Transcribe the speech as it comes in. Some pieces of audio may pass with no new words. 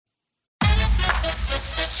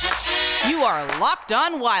are Locked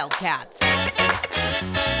On Wildcats,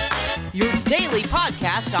 your daily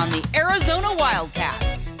podcast on the Arizona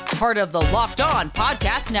Wildcats. Part of the Locked On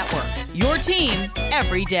Podcast Network, your team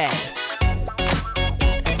every day.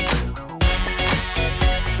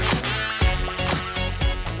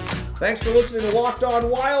 Thanks for listening to Locked On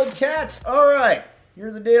Wildcats. All right,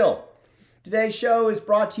 here's the deal. Today's show is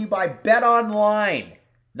brought to you by BetOnline,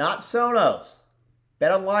 not Sonos.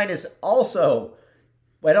 BetOnline is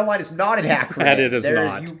not an acronym. That it is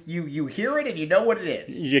not. You hear it and you know what it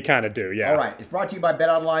is. You kind of do, yeah. All right, it's brought to you by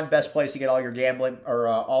BetOnline, best place to get all your gambling or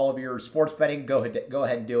all of your sports betting. Go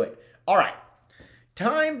ahead and do it. All right,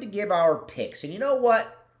 time to give our picks. And you know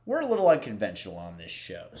what? We're a little unconventional on this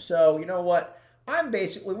show. So you know what?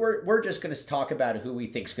 We're just going to talk about who we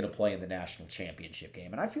think is going to play in the national championship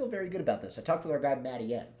game, and I feel very good about this. I talked with our guy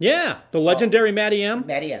Matty M. Yeah, the legendary Matty M.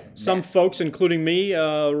 Matty M. Some folks, including me,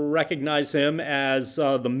 recognize him as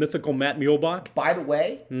the mythical Matt Muehlbach. By the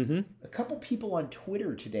way, a couple people on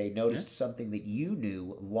Twitter today noticed something that you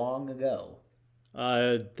knew long ago.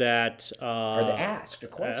 Asked a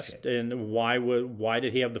question. And why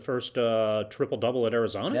did he have the first triple-double at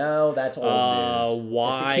Arizona? No, that's old news.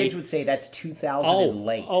 Why? As the kids would say, that's 2000 and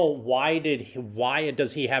late. Why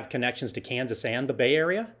does he have connections to Kansas and the Bay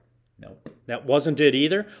Area? Nope. That wasn't it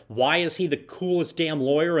either. Why is he the coolest damn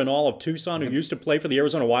lawyer in all of Tucson who used to play for the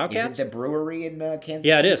Arizona Wildcats? Isn't the brewery in Kansas City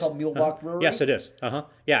it is. Called Muehlbach Brewery? Yes, it is.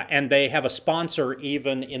 Yeah, and they have a sponsor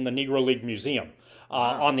even in the Negro League Museum.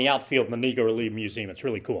 On the outfield in the Negro League Museum. It's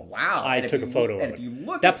really cool. Wow. I took a photo of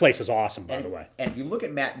it. That place is awesome, by the way. And if you look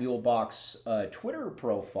at Matt Muehlbach's Twitter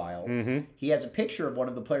profile, he has a picture of one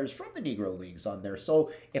of the players from the Negro Leagues on there. So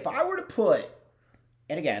if I were to put,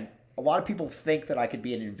 and again, a lot of people think that I could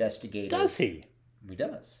be an investigator. Does he? He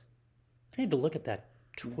does. I need to look at that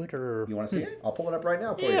Twitter. You want to see it? I'll pull it up right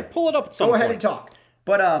now for you. Yeah, pull it up at some point. Go ahead and talk.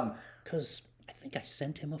 But, because I think I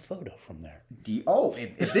sent him a photo from there.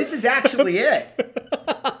 If this is actually it.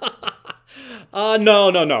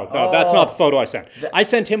 No, that's not the photo I sent. I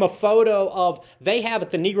sent him a photo of, they have at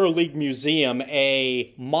the Negro League Museum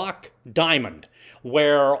a mock diamond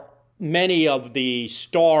where many of the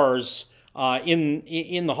stars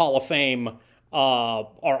in the Hall of Fame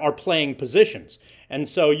are playing positions. And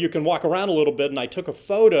so you can walk around a little bit, and I took a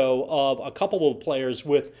photo of a couple of players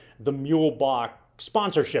with the Muehlbach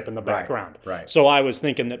sponsorship in the background. Right. So I was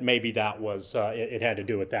thinking that maybe that was, it had to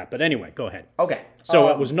do with that. But anyway, go ahead. Okay. So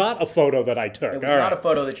it was not a photo that I took. It was not a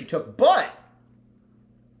photo that you took, but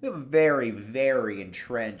we have a very, very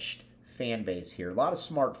entrenched fan base here. A lot of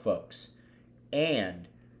smart folks. And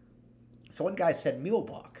so one guy said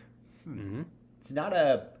Muehlbach. It's not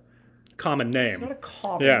a common name. It's not a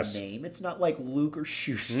common name. It's not like Luke or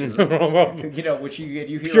Schuster. Which you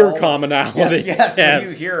hear pure commonality. Yes. When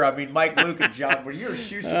you hear, Mike, Luke, and John, when you're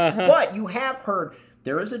Schuster. But you have heard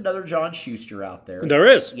there is another John Schuster out there. There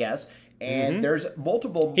is. Yes. And there's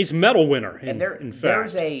multiple. He's medal winner. In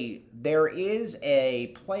fact, there is a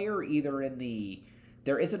player either in the.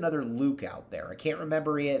 There is another Luke out there. I can't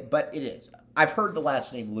remember it, but it is. I've heard the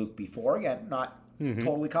last name Luke before. Again, not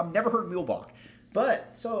totally common. Never heard Muehlbach.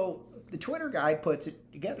 But so the Twitter guy puts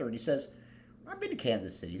it together and he says, I've been to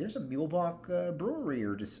Kansas City. There's a Muehlbach brewery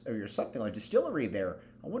or something like distillery there.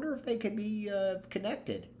 I wonder if they could be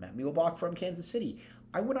connected. Matt Muehlbach from Kansas City.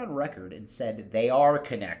 I went on record and said they are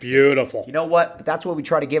connected. Beautiful. You know what? But that's what we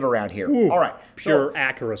try to give around here. Ooh, all right. Pure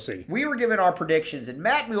accuracy. We were given our predictions, and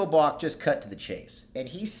Matt Muehlbach just cut to the chase. And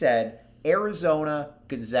he said Arizona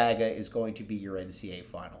Gonzaga is going to be your NCAA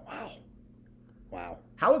final. Wow.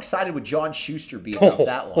 How excited would John Schuster be about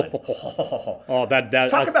that one?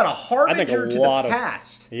 Talk about a harbinger to the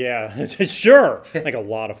past. Yeah, sure. I think a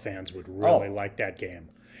lot of fans would really like that game.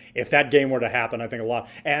 If that game were to happen, I think a lot.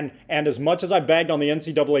 And as much as I bagged on the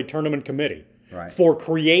NCAA tournament committee for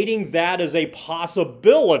creating that as a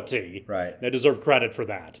possibility, they deserve credit for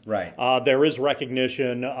that. There is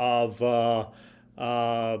recognition of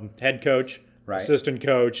head coach, assistant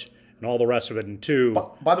coach, and all the rest of it in two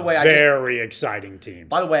very exciting teams.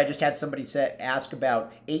 By the way, I just had somebody ask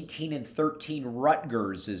about 18 and 13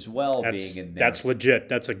 Rutgers as well being in there. That's legit.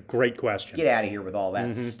 That's a great question. Get out of here with all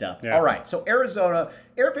that stuff. Yeah. All right, so Arizona,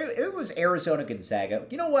 if it was Arizona Gonzaga,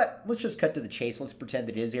 you know what? Let's just cut to the chase. Let's pretend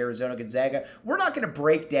it is Arizona Gonzaga. We're not going to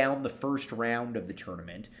break down the first round of the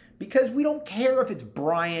tournament because we don't care if it's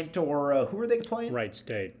Bryant or who are they playing? Wright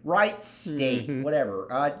State, whatever.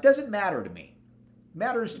 It doesn't matter to me.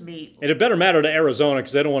 Matters to me. It had better matter to Arizona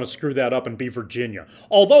because they don't want to screw that up and be Virginia.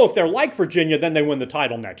 Although if they're like Virginia, then they win the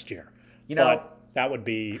title next year. That would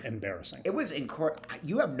be embarrassing. It was incredible.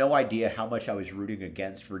 You have no idea how much I was rooting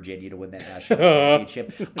against Virginia to win that national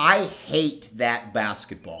championship. I hate that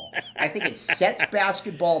basketball. I think it sets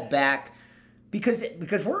basketball back because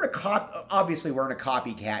we're in obviously we're in a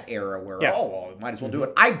copycat era where might as well do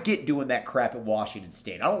it. I get doing that crap at Washington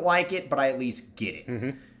State. I don't like it, but I at least get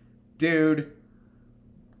it. Dude,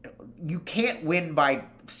 you can't win by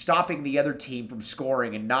stopping the other team from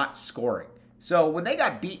scoring and not scoring. So when they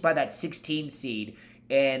got beat by that 16 seed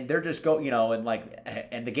and they're just and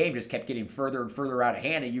the game just kept getting further and further out of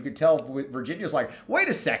hand, and you could tell Virginia's like, wait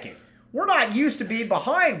a second, we're not used to being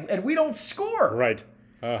behind and we don't score. Right.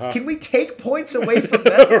 Can we take points away from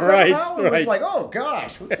them somehow? Right. It was like, oh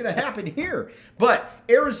gosh, what's going to happen here? But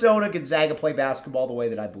Arizona, Gonzaga play basketball the way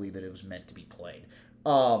that I believe that it was meant to be played.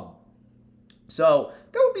 So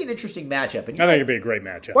that would be an interesting matchup. And I think it'd be a great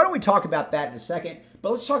matchup. Why don't we talk about that in a second?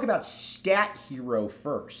 But let's talk about Stat Hero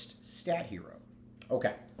first. Stat Hero.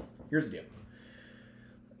 Okay, here's the deal.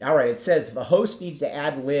 All right, it says the host needs to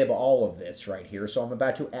ad-lib all of this right here, so I'm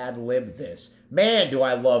about to ad-lib this. Man, do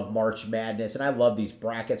I love March Madness, and I love these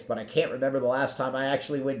brackets, but I can't remember the last time I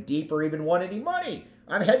actually went deep or even won any money.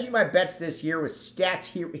 I'm hedging my bets this year with Stat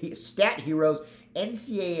Hero's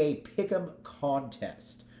NCAA Pick'em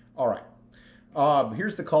contest. All right.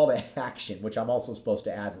 Here's the call to action, which I'm also supposed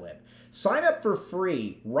to ad-lib. Sign up for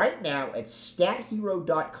free right now at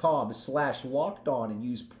stathero.com/lockedon and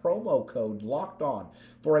use promo code LOCKEDON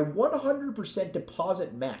for a 100%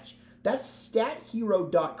 deposit match. That's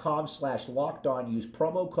stathero.com/lockedon. Use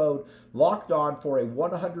promo code LOCKEDON for a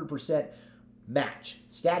 100% match.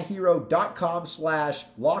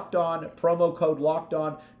 stathero.com/lockedon, promo code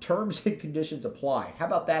LOCKEDON. Terms and conditions apply. How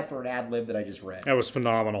about that for an ad lib that I just read? That was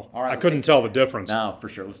phenomenal. All right, I couldn't tell the difference. No, for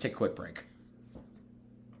sure. Let's take a quick break.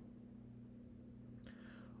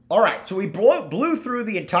 All right, so we blew through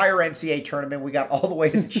the entire NCAA tournament. We got all the way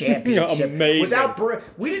to the championship. Amazing.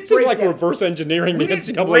 We didn't this is break like down, reverse engineering the we didn't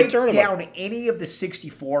NCAA break tournament. down any of the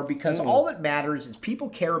 64 because all that matters is people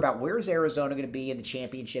care about where's Arizona going to be in the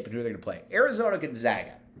championship and who they're going to play. Arizona,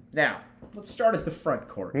 Gonzaga. Now, let's start at the front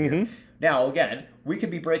court here. Now, again, we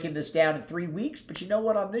could be breaking this down in 3 weeks, but you know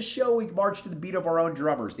what? On this show, we march to the beat of our own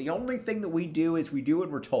drummers. The only thing that we do is we do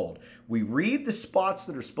what we're told. We read the spots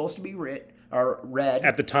that are supposed to be read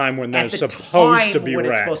at the time when they're supposed to be read.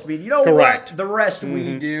 It's supposed to be. You know Correct. what? The rest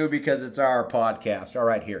we do because it's our podcast. All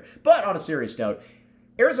right, here. But on a serious note,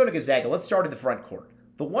 Arizona Gonzaga, let's start in the front court.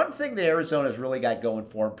 The one thing that Arizona's really got going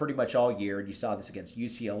for them pretty much all year, and you saw this against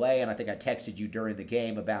UCLA, and I think I texted you during the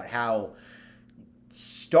game about how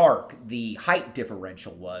stark the height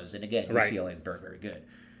differential was. And again, UCLA is very, very good.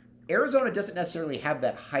 Arizona doesn't necessarily have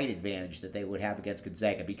that height advantage that they would have against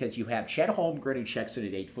Gonzaga because you have Chet Holmgren, who checks in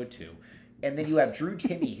at 8'2", and then you have Drew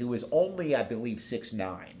Timme, who is only, I believe,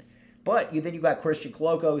 6'9". But then you got Christian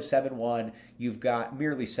Koloko, 7'1". You've got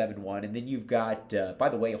merely 7'1", and then you've got, by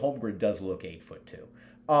the way, Holmgren does look 8'2".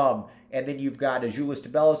 And then you've got Azuolas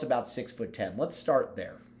Tubelis, about 6'10". Let's start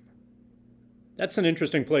there. That's an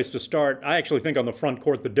interesting place to start. I actually think on the front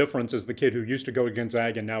court, the difference is the kid who used to go to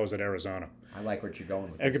Gonzaga and now is at Arizona. I like what you're going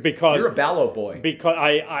with this. Because you're a Ballo boy. Because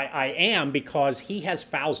I am, because he has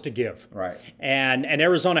fouls to give. Right. And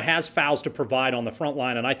Arizona has fouls to provide on the front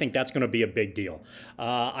line, and I think that's going to be a big deal.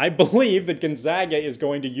 I believe that Gonzaga is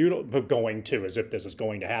going to, as if this is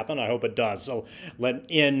going to happen. I hope it does. So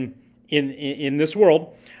in this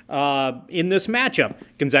world, in this matchup,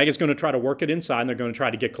 Gonzaga is going to try to work it inside, and they're going to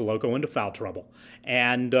try to get Koloko into foul trouble.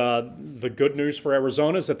 And the good news for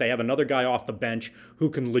Arizona is that they have another guy off the bench who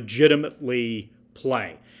can legitimately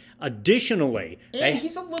play. Additionally,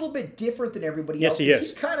 he's a little bit different than everybody Yes, else. he is.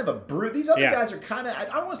 He's kind of a brute. These other guys are kind of, I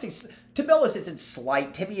don't want to say, Tubelis isn't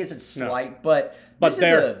slight, Timme isn't slight, but this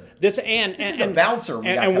is a bouncer.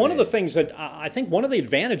 And one of the things that I think one of the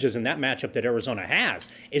advantages in that matchup that Arizona has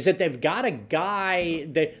is that they've got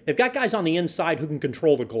they've got guys on the inside who can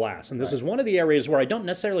control the glass. And this is one of the areas where I don't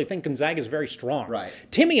necessarily think Gonzaga is very strong. Right.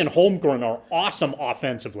 Timme and Holmgren are awesome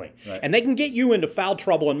offensively. Right. And they can get you into foul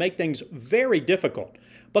trouble and make things very difficult.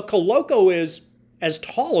 But Koloko is as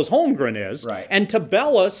tall as Holmgren is. Right. And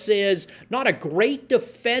Tubelis is not a great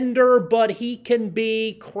defender, but he can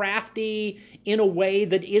be crafty in a way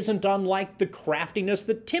that isn't unlike the craftiness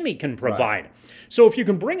that Timme can provide. Right. So if you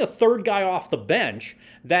can bring a third guy off the bench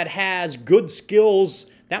that has good skills,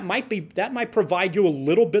 that might provide you a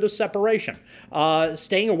little bit of separation.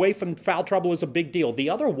 Staying away from foul trouble is a big deal. The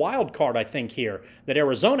other wild card I think here that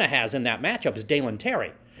Arizona has in that matchup is Dalen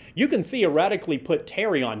Terry. you can theoretically put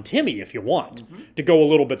Terry on Timmy if you want to go a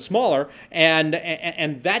little bit smaller, and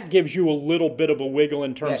that gives you a little bit of a wiggle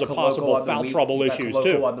in terms of possible foul trouble issues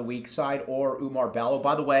too. On the weak side, or Umar Ballo.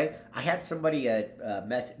 By the way, I had somebody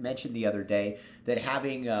mention the other day that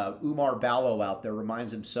having Umar Ballo out there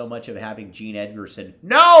reminds him so much of having Gene Edgerson.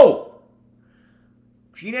 No!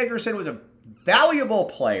 Gene Edgerson was a valuable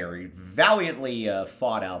player. He valiantly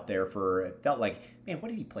fought out there for, it felt like, man, what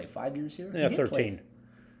did he play, 5 years here? Yeah, 13.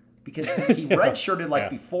 Because he redshirted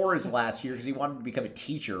before his last year because he wanted to become a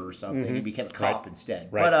teacher or something. He became a cop instead.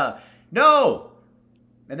 Right. But no!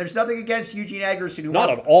 And there's nothing against Eugene Edgerson. Not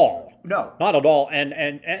at all. No. Not at all. And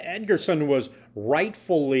Edgerson was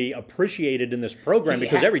rightfully appreciated in this program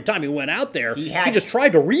because every time he went out there, he just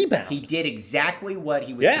tried to rebound. He did exactly what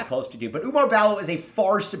he was supposed to do. But Umar Ballo is a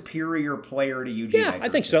far superior player to Eugene Edgerson. I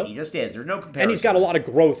think so. He just is. There's no comparison. And he's got a lot of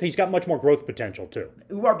growth. He's got much more growth potential, too.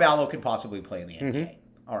 Umar Ballo can possibly play in the NBA.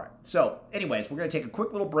 All right. So, anyways, we're going to take a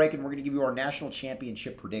quick little break, and we're going to give you our national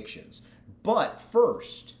championship predictions. But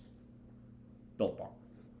first, Built Bar.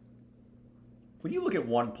 When you look at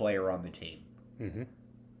one player on the team, and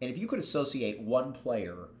if you could associate one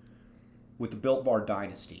player with the Built Bar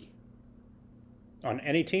dynasty. On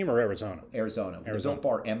any team or Arizona? Arizona. The Built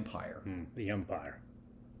Bar empire. The empire.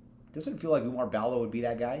 Doesn't it feel like Umar Ballo would be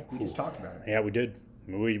that guy? We just talked about him. Yeah, we did.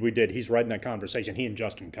 We did. He's right in that conversation. He and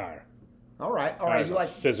Justin Kier. All right. You like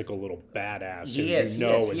physical little badass. He is.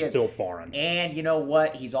 Built Bar. And you know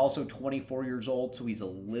what? He's also 24 years old, so he's a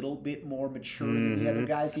little bit more mature than the other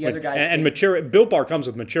guys. The other guys Built Bar comes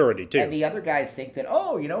with maturity too. And the other guys think that,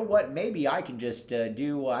 oh, you know what? Maybe I can just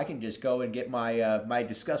I can just go and get my my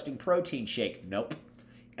disgusting protein shake. Nope.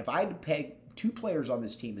 If I had to peg two players on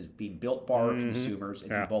this team as being Built Bar consumers, it'd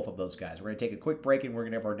be both of those guys. We're going to take a quick break, and we're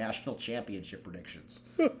going to have our national championship predictions.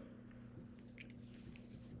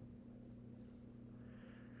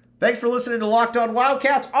 Thanks for listening to Locked On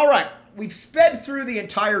Wildcats. All right, we've sped through the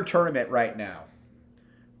entire tournament right now.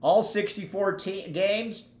 All 64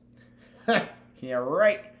 games. Yeah,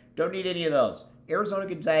 right. Don't need any of those. Arizona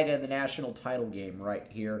Gonzaga in the national title game right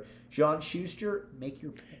here. John Schuster, make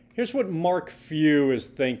your pick. Here's what Mark Few is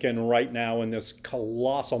thinking right now in this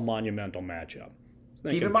colossal monumental matchup.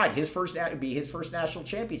 Keep in mind, his first national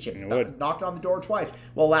championship. Knocked on the door twice.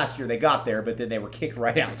 Well, last year they got there, but then they were kicked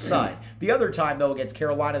right outside. The other time, though, against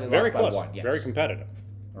Carolina, they lost by one. Yes. Very competitive.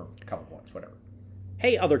 Or a couple points, whatever.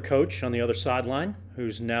 Hey, other coach on the other sideline,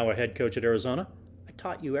 who's now a head coach at Arizona. I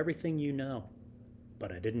taught you everything you know,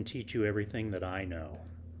 but I didn't teach you everything that I know.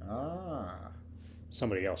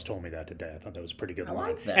 Somebody else told me that today. I thought that was a pretty good line. I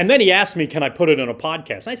like that. And then he asked me, can I put it in a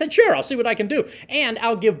podcast? And I said, sure, I'll see what I can do. And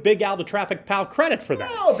I'll give Big Al the Traffic Pal credit for that.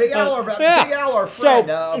 Oh, Big Al, our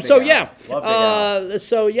friend.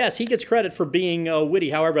 So yes, he gets credit for being witty.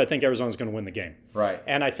 However, I think Arizona's going to win the game. Right.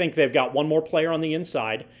 And I think they've got one more player on the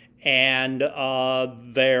inside. And I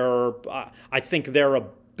think their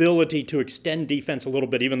ability to extend defense a little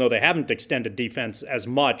bit, even though they haven't extended defense as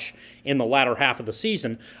much in the latter half of the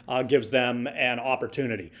season, gives them an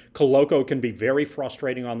opportunity. Koloko can be very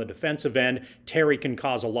frustrating on the defensive end. Terry can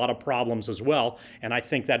cause a lot of problems as well, and I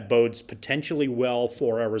think that bodes potentially well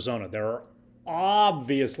for Arizona. There are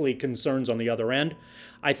obviously concerns on the other end.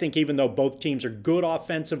 I think even though both teams are good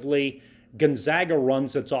offensively, Gonzaga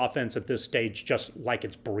runs its offense at this stage just like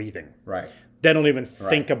it's breathing. Right. They don't even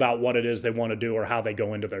think about what it is they want to do or how they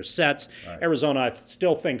go into their sets. Right. Arizona, I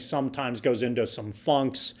still think, sometimes goes into some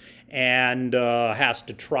funks and has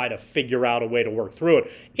to try to figure out a way to work through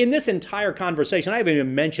it. In this entire conversation, I haven't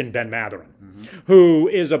even mentioned Ben Mathurin, who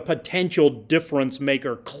is a potential difference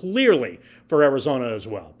maker clearly for Arizona as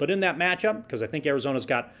well. But in that matchup, because I think Arizona's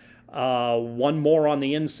got one more on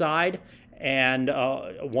the inside, and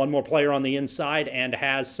one more player on the inside, and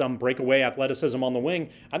has some breakaway athleticism on the wing,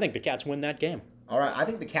 I think the Cats win that game. All right, I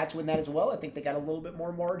think the Cats win that as well. I think they got a little bit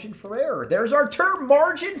more margin for error. There's our term,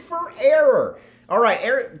 margin for error. All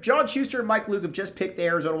right, John Schuster and Mike Luke have just picked the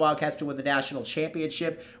Arizona Wildcats to win the national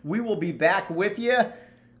championship. We will be back with you.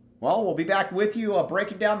 Well, we'll be back with you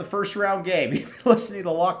breaking down the first round game. You've been listening to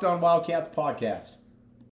the Locked On Wildcats podcast.